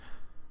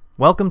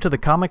Welcome to the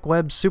Comic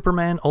Web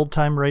Superman Old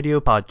Time Radio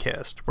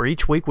Podcast, where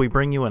each week we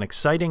bring you an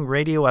exciting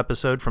radio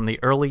episode from the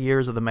early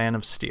years of the Man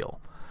of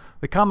Steel.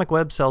 The Comic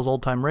Web sells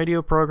old-time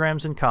radio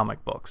programs and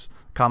comic books.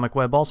 Comic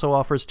Web also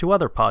offers two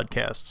other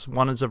podcasts.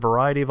 One is a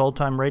variety of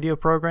old-time radio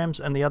programs,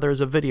 and the other is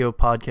a video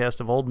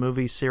podcast of old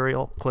movies,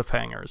 serial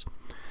cliffhangers.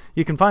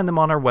 You can find them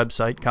on our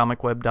website,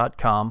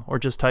 comicweb.com, or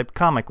just type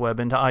Comic Web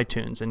into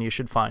iTunes and you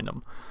should find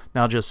them.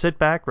 Now just sit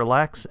back,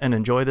 relax, and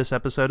enjoy this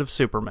episode of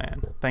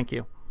Superman. Thank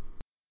you.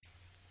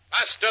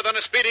 Faster than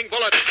a speeding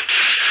bullet.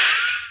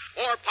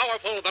 More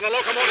powerful than a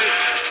locomotive.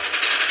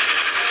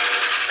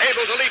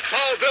 Able to leap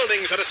tall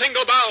buildings at a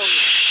single bound.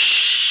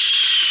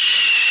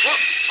 Look,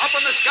 up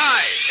in the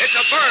sky. It's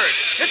a bird.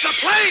 It's a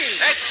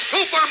plane. It's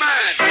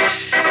Superman.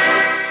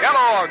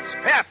 Kellogg's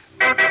Pep.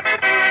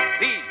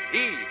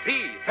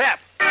 P-E-P, Pep.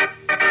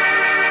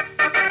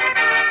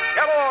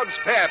 Kellogg's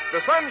Pep,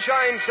 the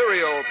Sunshine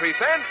Cereal,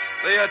 presents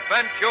The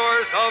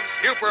Adventures of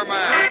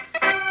Superman.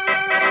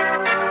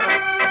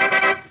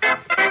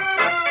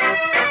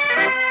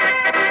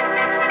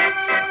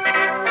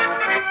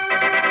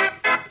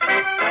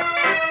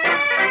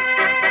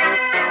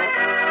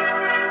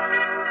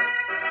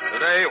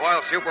 Today,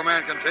 while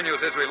Superman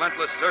continues his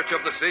relentless search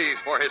of the seas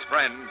for his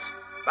friends,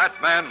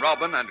 Batman,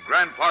 Robin, and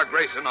Grandpa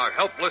Grayson are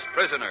helpless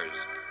prisoners,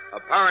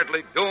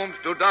 apparently doomed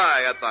to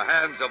die at the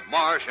hands of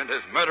Marsh and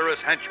his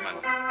murderous henchmen.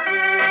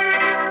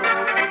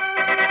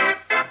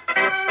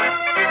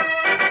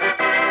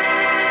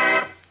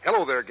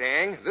 Hello there,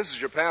 gang. This is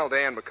your pal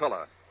Dan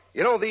McCullough.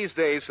 You know, these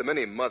days, so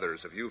many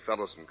mothers of you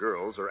fellows and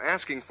girls are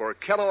asking for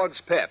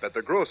Kellogg's Pep at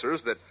the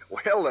grocer's that,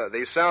 well,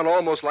 they sound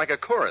almost like a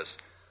chorus.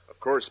 Of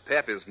course,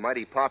 Pep is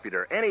mighty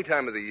popular any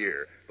time of the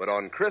year, but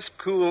on crisp,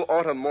 cool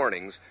autumn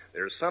mornings,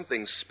 there's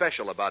something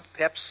special about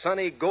Pep's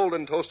sunny,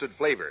 golden toasted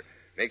flavor.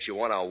 Makes you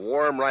want to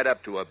warm right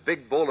up to a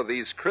big bowl of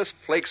these crisp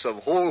flakes of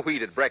whole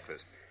wheat at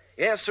breakfast.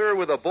 Yes, sir,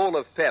 with a bowl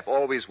of Pep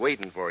always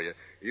waiting for you,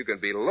 you can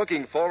be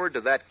looking forward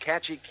to that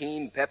catchy,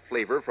 keen Pep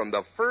flavor from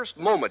the first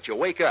moment you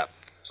wake up.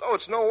 So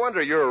it's no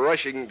wonder you're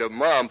rushing to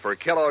Mom for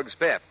Kellogg's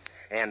Pep.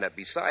 And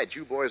besides,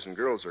 you boys and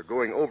girls are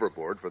going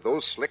overboard for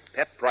those slick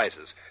Pep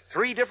prizes.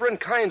 3 different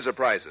kinds of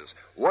prizes,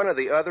 one or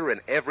the other in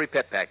every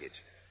Pep package.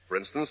 For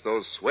instance,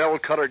 those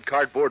swell-colored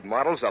cardboard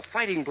models of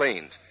fighting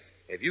planes.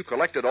 Have you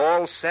collected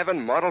all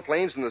 7 model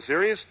planes in the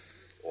series?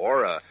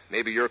 Or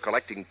maybe you're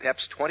collecting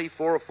Pep's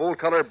 24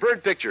 full-color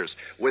bird pictures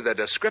with a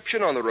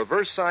description on the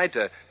reverse side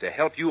to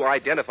help you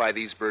identify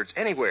these birds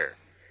anywhere.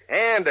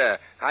 And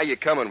how you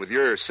coming with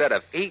your set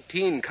of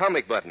 18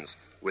 comic buttons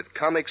with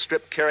comic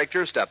strip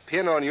characters to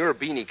pin on your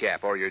beanie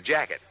cap or your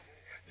jacket?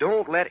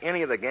 Don't let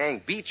any of the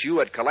gang beat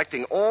you at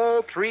collecting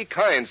all 3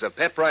 kinds of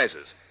Pep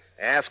prizes.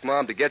 Ask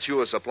Mom to get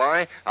you a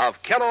supply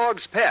of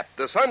Kellogg's Pep,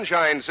 the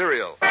Sunshine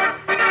Cereal.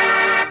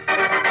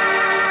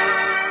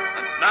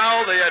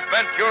 Now, the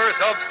adventures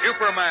of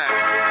Superman.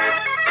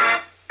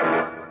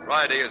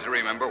 Friday, as you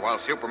remember, while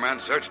Superman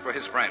searched for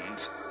his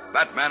friends,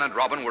 Batman and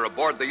Robin were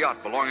aboard the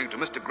yacht belonging to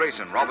Mr.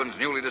 Grayson, Robin's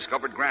newly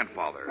discovered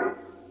grandfather.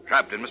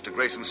 Trapped in Mr.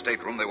 Grayson's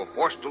stateroom, they were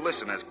forced to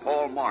listen as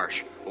Paul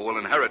Marsh, who will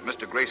inherit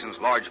Mr. Grayson's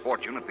large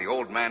fortune if the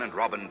old man and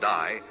Robin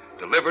die,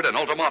 delivered an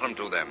ultimatum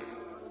to them.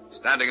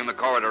 Standing in the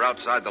corridor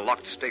outside the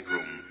locked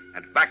stateroom,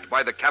 and backed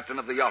by the captain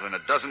of the yacht and a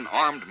dozen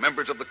armed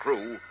members of the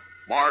crew,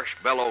 Marsh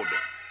bellowed,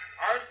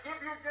 I'll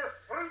give you just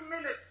 3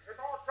 minutes to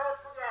march out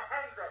with your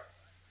hands up.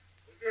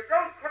 If you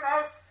don't come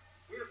out,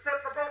 we'll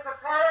set the boat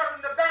afire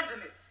and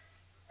abandon it.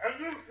 And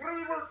you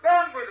 3 will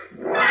burn with it.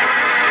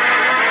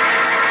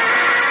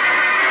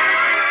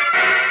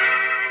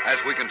 As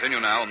we continue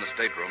now in the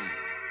stateroom,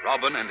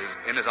 Robin,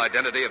 in his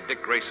identity of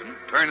Dick Grayson,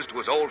 turns to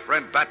his old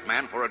friend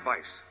Batman for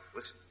advice.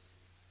 Listen.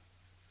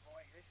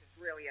 Boy, this is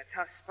really a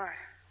tough spot.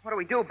 What do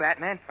we do,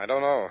 Batman? I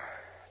don't know.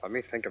 Let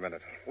me think a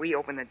minute. We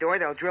open the door,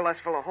 they'll drill us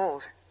full of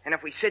holes. And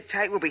if we sit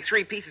tight, we'll be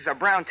 3 pieces of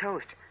brown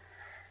toast.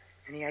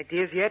 Any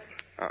ideas yet?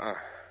 I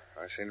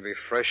seem to be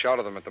fresh out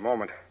of them at the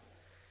moment.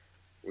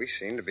 We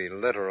seem to be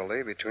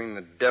literally between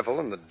the devil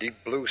and the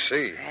deep blue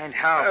sea. And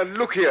how?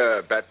 Look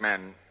here,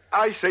 Batman.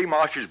 I say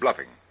Marsh is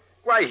bluffing.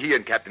 Why, he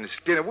and Captain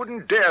Skinner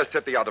wouldn't dare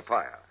set the yacht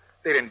afire.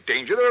 They'd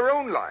endanger their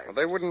own lives. Well,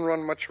 they wouldn't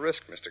run much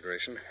risk, Mr.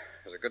 Grayson.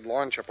 There's a good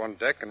launch up on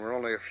deck, and we're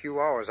only a few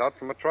hours out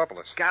from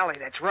Metropolis. Golly,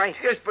 that's right.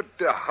 Yes, but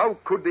how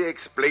could they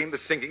explain the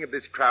sinking of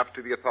this craft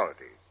to the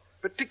authorities?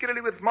 Particularly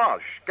with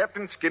Marsh,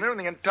 Captain Skinner, and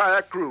the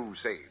entire crew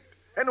saved.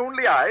 And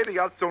only I, the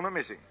yacht's owner,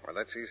 missing. Well,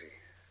 that's easy.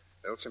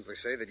 They'll simply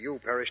say that you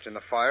perished in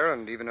the fire,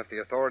 and even if the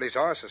authorities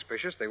are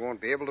suspicious, they won't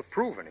be able to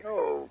prove anything.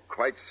 Oh,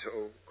 quite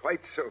so,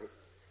 quite so.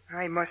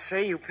 I must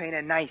say you paint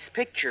a nice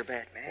picture,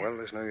 Batman. Well,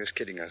 there's no use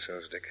kidding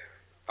ourselves, Dick.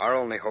 Our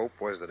only hope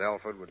was that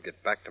Alfred would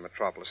get back to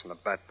Metropolis in the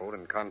Batboat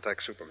and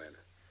contact Superman.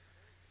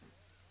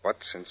 But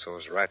since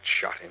those rats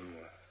shot him...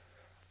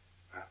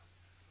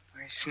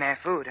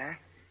 Snafu'd, huh?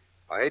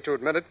 I hate to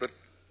admit it, but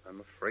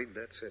I'm afraid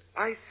that's it.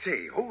 I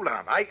say, hold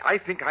on. I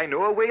think I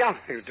know a way out.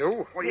 You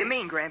do? What do you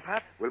mean, Grandpa?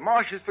 Well,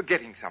 Marsh is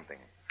forgetting something.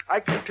 I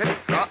can tell you...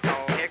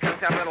 Uh-oh, here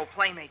comes our little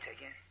playmates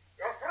again.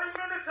 Your 3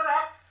 minutes are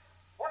up.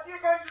 What are you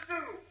going to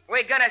do?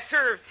 We're gonna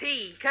serve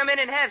tea. Come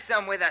in and have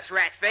some with us,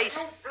 Ratface.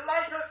 Are you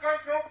blighters going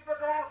to open the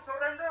door and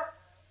surrender?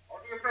 Or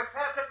do you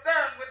prefer to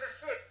burn with the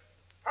ship?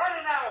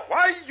 Hurry now.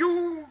 Why,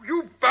 you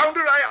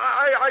bounder,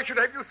 I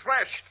should have you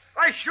thrashed.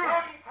 I should.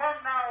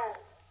 Come now.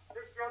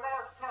 This is your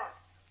last chance.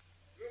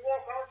 You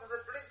walk out to the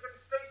blinking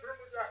stateroom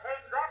with your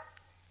hands up,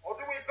 or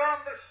do we burn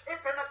the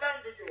ship and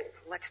abandon you?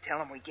 Let's tell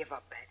him we give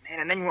up,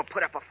 Batman, and then we'll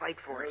put up a fight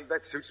for it. Well,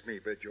 that suits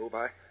me, Job.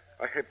 I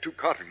have 2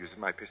 cartridges in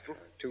my pistol.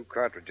 2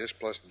 cartridges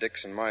plus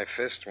Dick's and my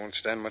fist won't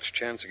stand much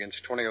chance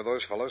against 20 of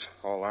those fellows,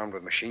 all armed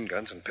with machine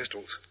guns and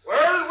pistols.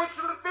 Well, which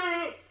will it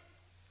be?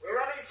 We're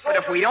running short.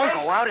 But if we of don't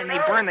space go out and they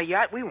now. burn the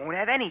yacht, we won't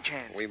have any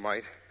chance. We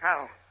might.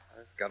 How?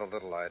 I've got a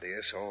little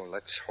idea, so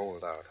let's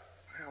hold out.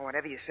 Well,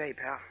 whatever you say,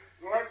 pal.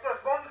 You have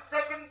just 1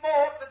 second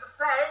more to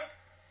decide.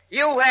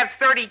 You have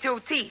 32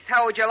 teeth.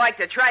 How would you like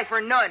to try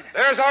for none?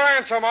 There's our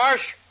answer,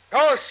 Marsh.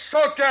 Go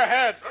soak your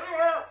head. Very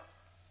well.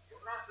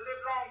 You'll not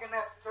live long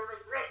enough to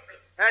regret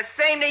it.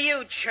 Same to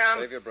you, chum.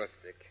 Save your breath,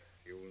 Dick.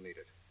 You'll need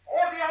it.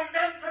 Order your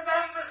men to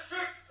burn the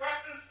ship,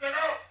 Captain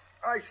Skinner.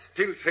 I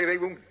still say they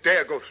won't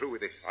dare go through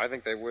with this. I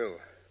think they will.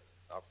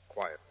 Now,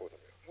 quiet, both of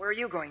you. Where are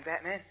you going,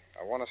 Batman?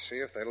 I want to see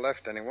if they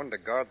left anyone to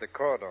guard the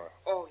corridor.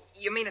 Oh,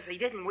 you mean if they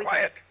didn't, we...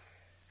 Quiet.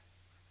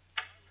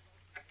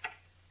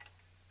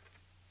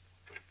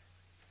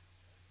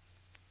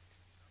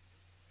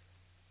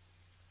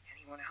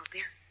 Anyone out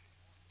there?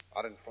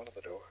 Out in front of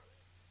the door.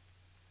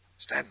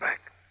 Stand back.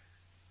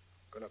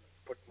 I'm going to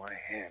put my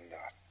hand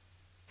out.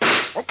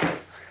 Oh.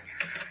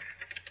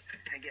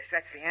 I guess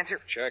that's the answer.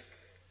 Check.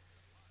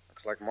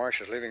 Looks like Marsh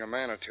is leaving a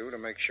man or 2 to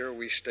make sure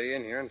we stay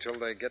in here until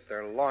they get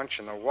their launch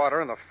in the water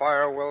and the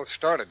fire well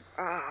started.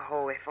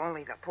 Oh, if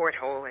only the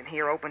porthole in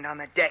here opened on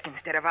the deck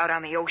instead of out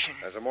on the ocean.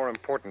 There's a more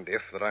important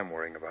if that I'm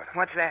worrying about.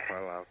 What's that?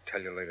 Well, I'll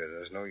tell you later.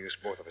 There's no use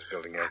both of us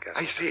building air castles.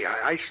 I see.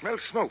 I smell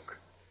smoke.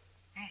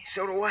 Hey,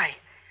 so do I.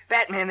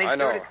 Batman, they I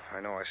know. started...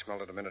 I know. I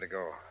smelled it a minute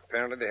ago.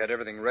 Apparently they had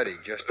everything ready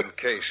just in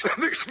case.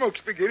 The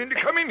smoke's beginning to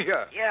come in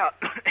here. Yeah,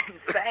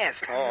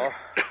 fast. Oh,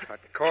 that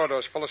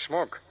corridor's full of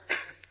smoke.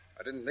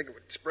 I didn't think it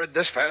would spread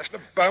this fast. The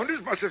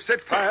bounders must have set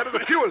fire to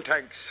the fuel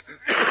tanks.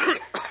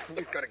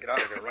 We've got to get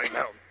out of here right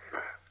now.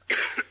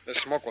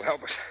 This smoke will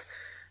help us.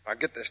 Now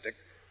get this, Dick.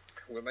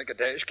 We'll make a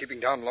dash, keeping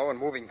down low and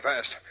moving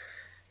fast.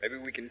 Maybe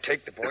we can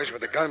take the boys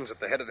with the guns at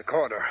the head of the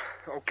corridor.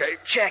 Okay.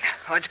 Check.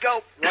 Let's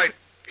go. Right.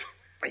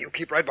 You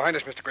keep right behind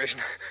us, Mr. Grayson.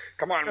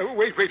 Come on.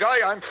 Wait.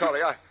 I'm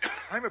sorry.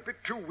 I'm a bit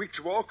too weak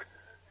to walk.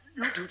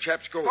 You 2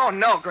 chaps go. Oh,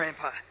 no,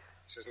 Grandpa.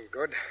 This isn't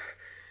good.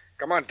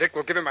 Come on, Dick.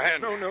 We'll give him a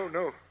hand.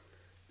 No.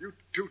 You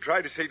 2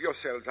 try to save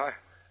yourselves.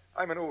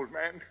 I'm an old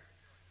man.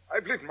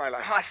 I've lived my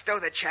life. Oh,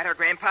 stow the chatter,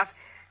 Grandpa.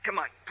 Come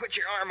on, put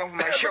your arm over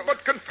my shoulder.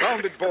 But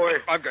confounded boy.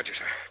 I've got you,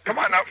 sir. Come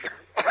on now.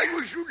 Why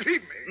would you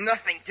leave me?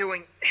 Nothing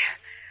doing.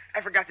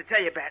 I forgot to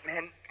tell you,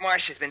 Batman.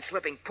 Marsh has been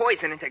slipping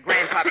poison into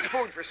Grandpa's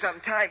food for some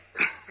time.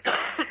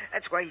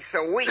 That's why he's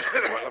so weak.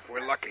 Well, if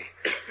we're lucky,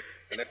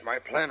 and if my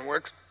plan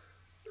works,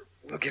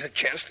 we'll get a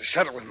chance to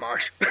settle with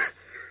Marsh.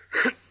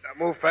 Now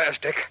move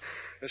fast, Dick.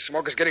 This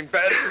smoke is getting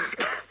bad.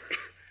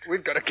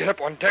 We've got to get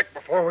up on deck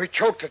before we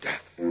choke to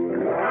death.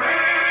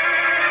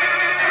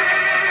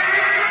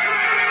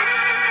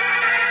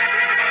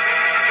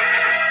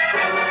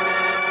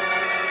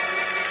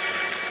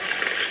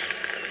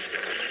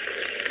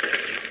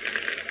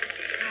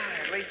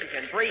 At least he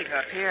can breathe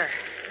up here.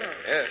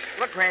 Yes.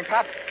 Look,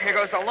 Grandpop, here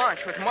goes the launch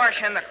with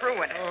Marsh and the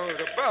crew in it. Oh,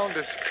 the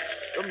bounders.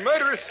 The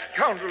murderous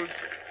scoundrels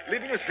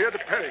leaving us here to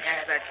perish.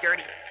 Yeah, they're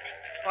dirty.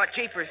 Oh,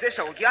 jeepers, this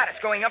old yacht is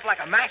going up like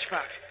a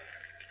matchbox.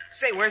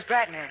 Say, where's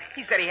Batman?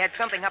 He said he had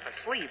something up his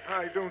sleeve.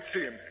 I don't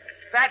see him.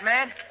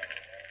 Batman?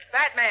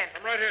 Batman!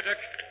 I'm right here, Dick.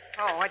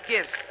 Oh, what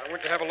gives? I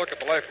went to have a look at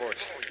the lifeboats.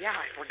 Oh, yeah,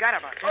 I forgot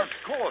about Of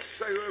that. course.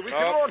 We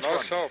can launch no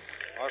one. soap.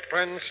 Our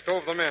friends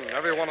stove them in,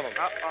 every one of them.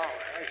 Uh-oh.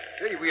 I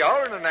see. We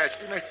are in a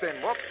nasty mess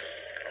then, what?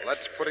 Well,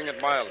 that's putting it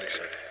mildly,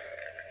 sir.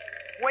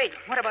 Wait,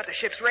 what about the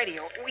ship's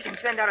radio? We can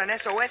send out an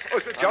SOS. Oh,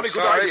 it's a jolly I'm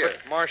good sorry, idea.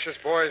 but Marsh's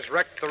boys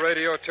wrecked the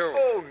radio, too.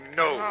 Oh,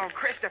 no. Oh,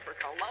 Christopher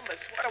Columbus,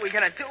 what are we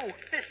going to do?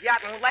 This yacht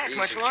won't last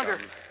much Easy, longer.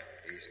 chum.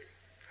 Easy.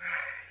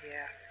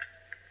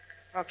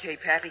 Yeah. Okay,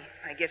 Pappy.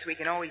 I guess we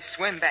can always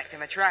swim back to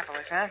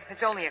Metropolis, huh?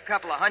 It's only a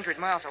couple of 100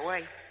 miles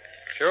away.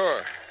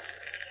 Sure.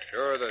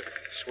 Sure, the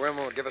swim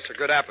will give us a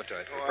good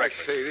appetite for Oh, I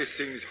breakfast. say, this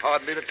seems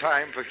hardly the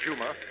time for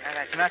humor. Now,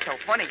 that's not so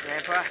funny,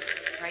 Grandpa.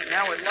 Right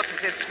now, it looks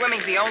as if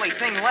swimming's the only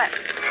thing left.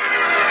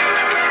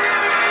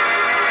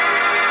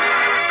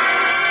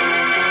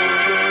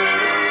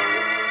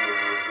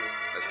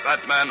 As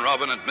Batman,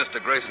 Robin, and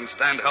Mr. Grayson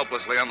stand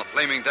helplessly on the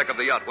flaming deck of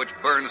the yacht, which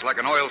burns like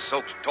an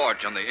oil-soaked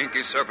torch on the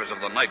inky surface of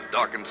the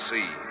night-darkened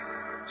sea.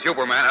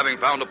 Superman, having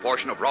found a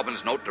portion of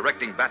Robin's note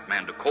directing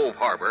Batman to Cove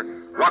Harbor,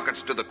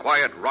 rockets to the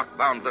quiet,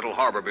 rock-bound little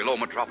harbor below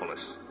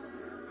Metropolis.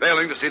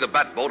 Failing to see the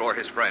Batboat or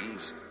his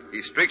friends,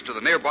 he streaks to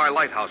the nearby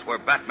lighthouse where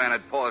Batman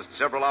had paused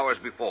several hours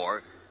before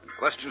and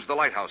questions the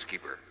lighthouse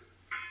keeper.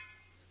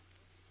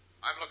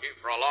 I'm looking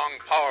for a long,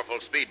 powerful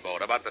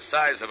speedboat about the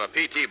size of a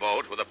PT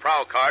boat with a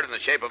prow card in the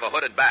shape of a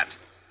hooded bat.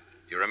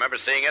 You remember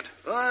seeing it?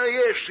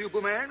 Yes,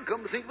 Superman.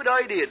 Come to think of it,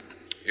 I did.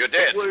 You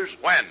did? It was...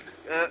 When?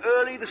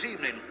 Early this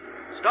evening.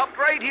 Stopped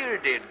right here,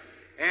 it did.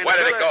 And Where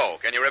did it go?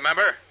 Can you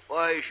remember?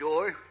 Why,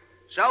 sure.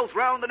 South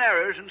round the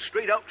Narrows and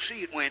straight out to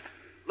sea it went.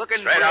 Looking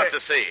Straight out to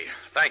sea.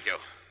 Thank you.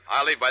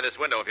 I'll leave by this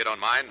window if you don't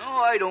mind.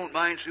 Oh, I don't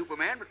mind,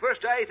 Superman, but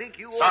first I think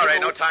you ought Sorry,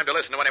 to go... no time to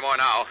listen to any more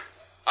now.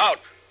 Out,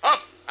 up,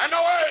 and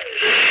away!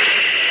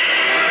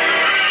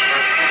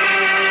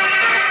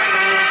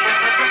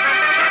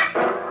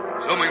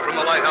 Zooming from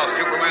the lighthouse,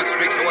 Superman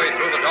streaks away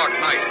through the dark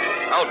night,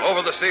 out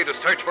over the sea to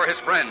search for his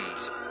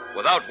friends,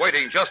 without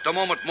waiting just a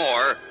moment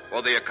more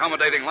for the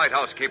accommodating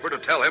lighthouse keeper to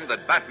tell him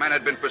that Batman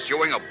had been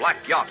pursuing a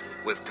black yacht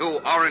with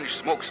 2 orange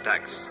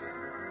smokestacks.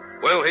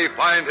 Will he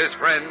find his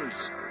friends?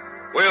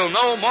 We'll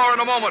know more in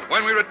a moment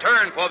when we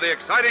return for the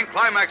exciting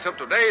climax of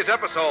today's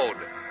episode.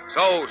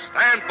 So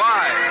stand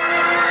by.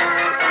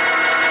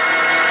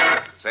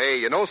 Say,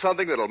 you know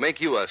something that'll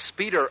make you a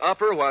speeder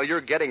upper while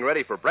you're getting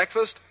ready for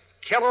breakfast?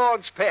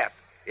 Kellogg's Pep.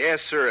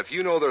 Yes, sir, if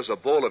you know there's a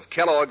bowl of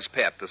Kellogg's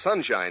Pep, the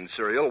sunshine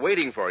cereal,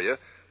 waiting for you,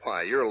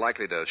 why, you're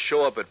likely to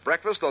show up at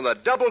breakfast on the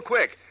double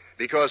quick.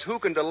 Because who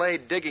can delay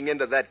digging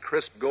into that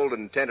crisp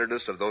golden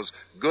tenderness of those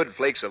good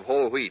flakes of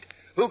whole wheat?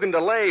 Who can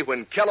delay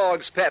when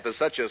Kellogg's Pep is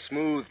such a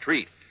smooth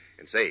treat?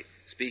 And say,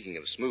 speaking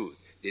of smooth,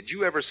 did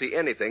you ever see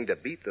anything to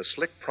beat the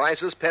slick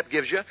prizes Pep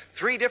gives you?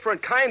 3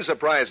 different kinds of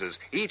prizes,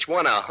 each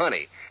one a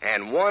honey,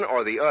 and one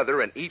or the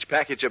other in each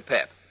package of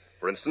Pep.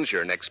 For instance,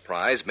 your next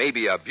prize may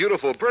be a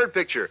beautiful bird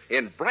picture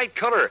in bright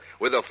color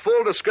with a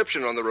full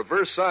description on the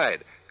reverse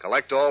side.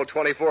 Collect all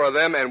 24 of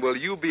them, and will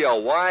you be a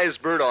wise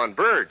bird on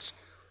birds?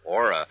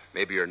 Or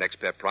maybe your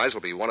next Pep prize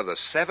will be one of the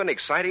 7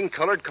 exciting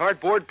colored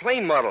cardboard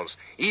plane models,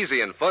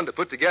 easy and fun to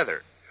put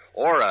together.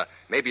 Or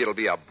maybe it'll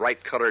be a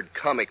bright-colored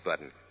comic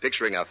button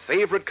picturing a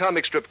favorite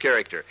comic strip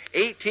character,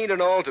 18 in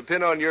all to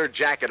pin on your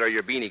jacket or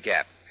your beanie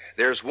cap.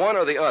 There's one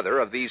or the other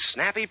of these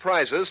snappy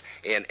prizes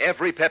in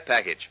every Pep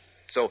package.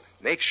 So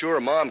make sure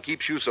Mom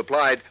keeps you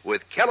supplied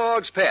with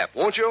Kellogg's Pep,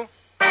 won't you?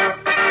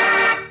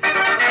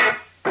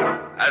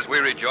 As we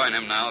rejoin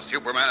him now,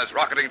 Superman is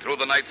rocketing through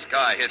the night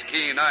sky, his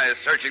keen eyes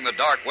searching the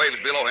dark waves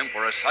below him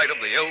for a sight of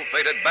the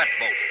ill-fated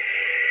Batboat.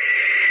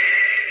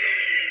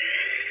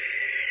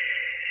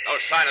 No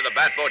sign of the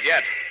Batboat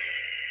yet.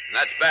 And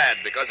that's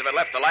bad, because if it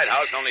left the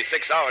lighthouse only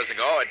 6 hours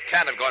ago, it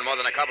can't have gone more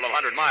than a couple of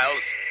 100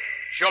 miles.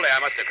 Surely I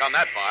must have come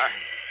that far.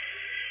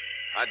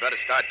 I'd better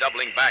start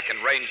doubling back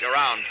and range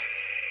around.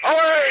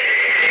 Away!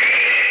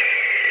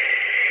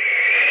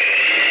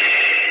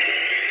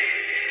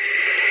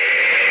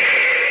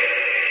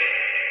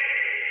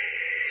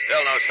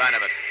 Still no sign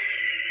of it.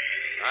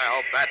 I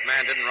hope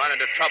Batman didn't run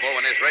into trouble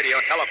when his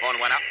radio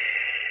telephone went out.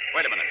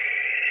 Wait a minute.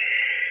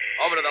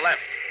 Over to the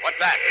left. What's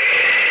that?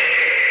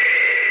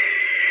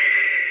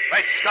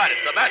 Great Scott,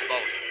 it's the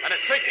Batboat, and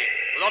it's sinking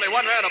with only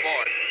one man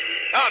aboard.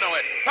 Down to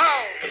it.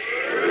 Down!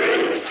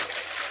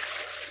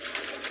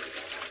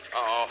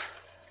 Uh-oh.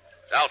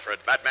 It's Alfred,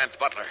 Batman's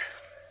butler.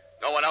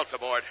 No one else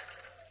aboard.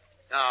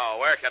 Now,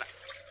 where can I...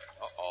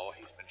 Uh-oh,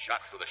 he's been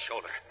shot through the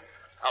shoulder.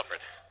 Alfred.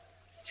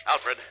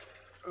 Alfred.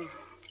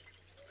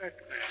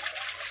 Batman.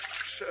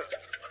 Sir.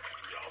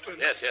 Robin.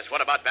 Yes.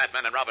 What about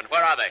Batman and Robin?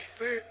 Where are they?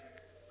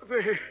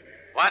 They...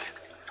 What?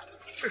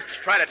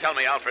 Try to tell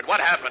me, Alfred. What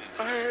happened?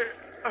 I...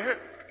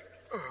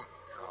 Oh,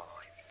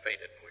 he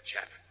fainted, poor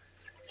chap.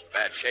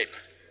 Bad shape.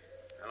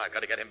 Well, I've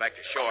got to get him back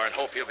to shore and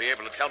hope he'll be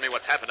able to tell me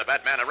what's happened to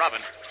Batman and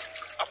Robin.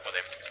 Up with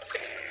him.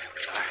 There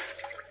we are.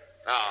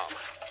 Now,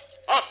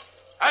 up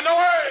and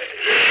away!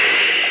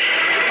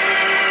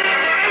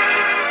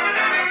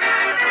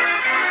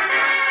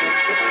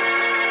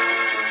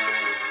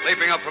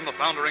 Leaping up from the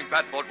foundering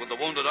Batboat with the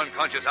wounded,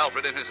 unconscious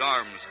Alfred in his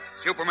arms,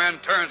 Superman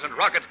turns and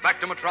rockets back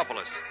to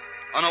Metropolis,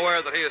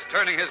 unaware that he is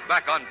turning his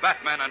back on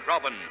Batman and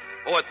Robin,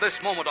 who at this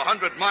moment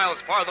 100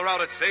 miles farther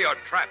out at sea are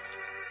trapped,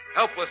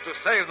 helpless to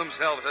save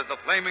themselves as the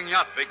flaming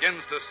yacht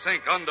begins to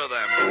sink under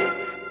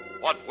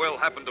them. What will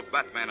happen to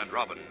Batman and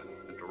Robin,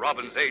 and to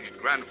Robin's aged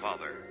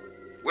grandfather?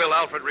 Will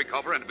Alfred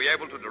recover and be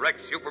able to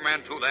direct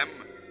Superman to them?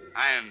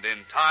 And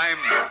in time...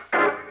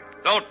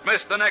 Don't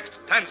miss the next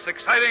tense,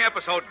 exciting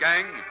episode,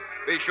 gang.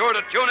 Be sure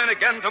to tune in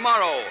again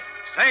tomorrow.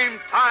 Same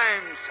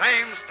time,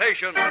 same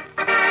station.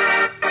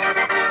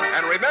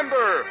 And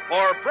remember,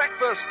 for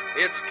breakfast,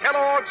 it's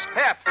Kellogg's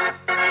Pep.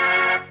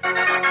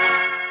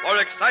 For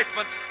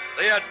excitement,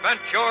 the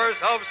adventures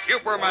of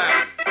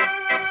Superman.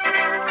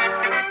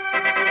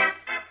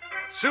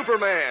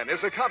 Superman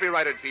is a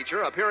copyrighted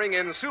feature appearing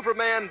in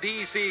Superman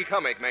DC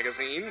comic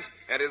magazines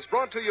and is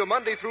brought to you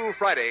Monday through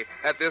Friday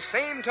at this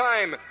same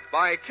time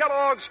by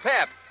Kellogg's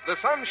Pep, the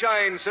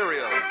Sunshine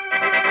Cereal.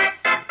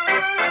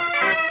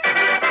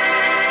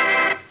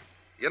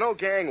 You know,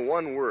 gang,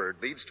 one word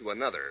leads to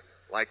another,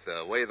 like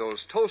the way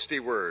those toasty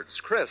words,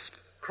 crisp,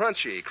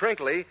 crunchy,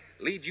 crinkly,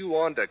 lead you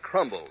on to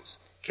crumbles.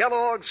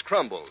 Kellogg's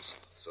Crumbles.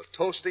 So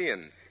toasty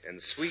and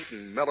sweet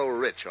and mellow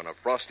rich on a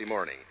frosty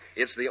morning.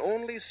 It's the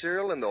only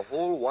cereal in the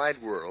whole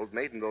wide world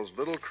made in those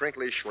little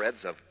crinkly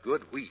shreds of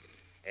good wheat.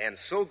 And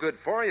so good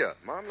for you.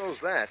 Mom knows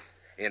that.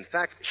 In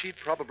fact, she'd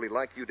probably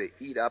like you to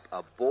eat up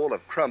a bowl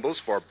of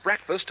crumbles for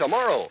breakfast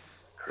tomorrow.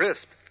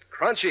 Crisp,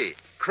 crunchy,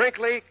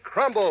 crinkly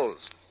crumbles.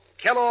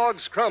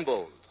 Kellogg's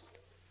Crumbles.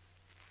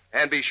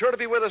 And be sure to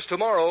be with us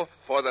tomorrow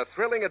for the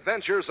thrilling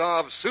adventures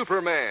of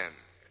Superman.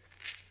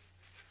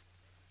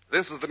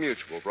 This is the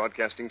Mutual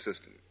Broadcasting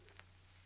System.